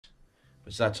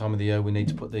it's that time of the year we need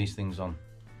to put these things on.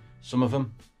 Some of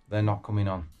them, they're not coming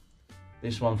on.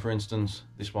 This one, for instance,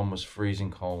 this one was freezing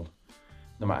cold.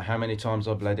 No matter how many times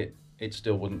I bled it, it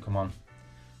still wouldn't come on.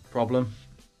 Problem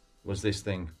was this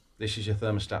thing. This is your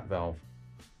thermostat valve.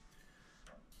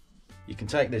 You can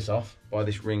take this off by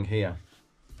this ring here.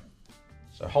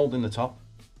 So holding the top,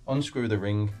 unscrew the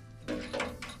ring,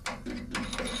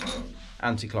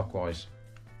 anti-clockwise,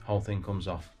 whole thing comes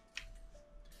off.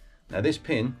 Now this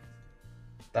pin,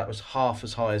 that was half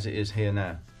as high as it is here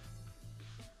now.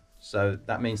 So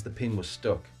that means the pin was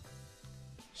stuck.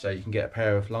 So you can get a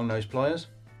pair of long nose pliers,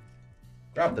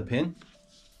 grab the pin,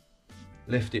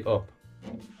 lift it up.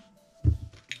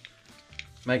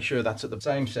 Make sure that's at the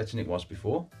same setting it was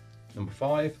before. Number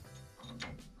 5,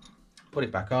 put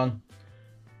it back on,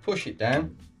 push it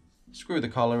down, screw the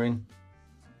collar in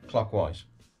clockwise.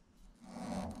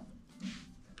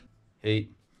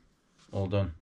 Heat, all done.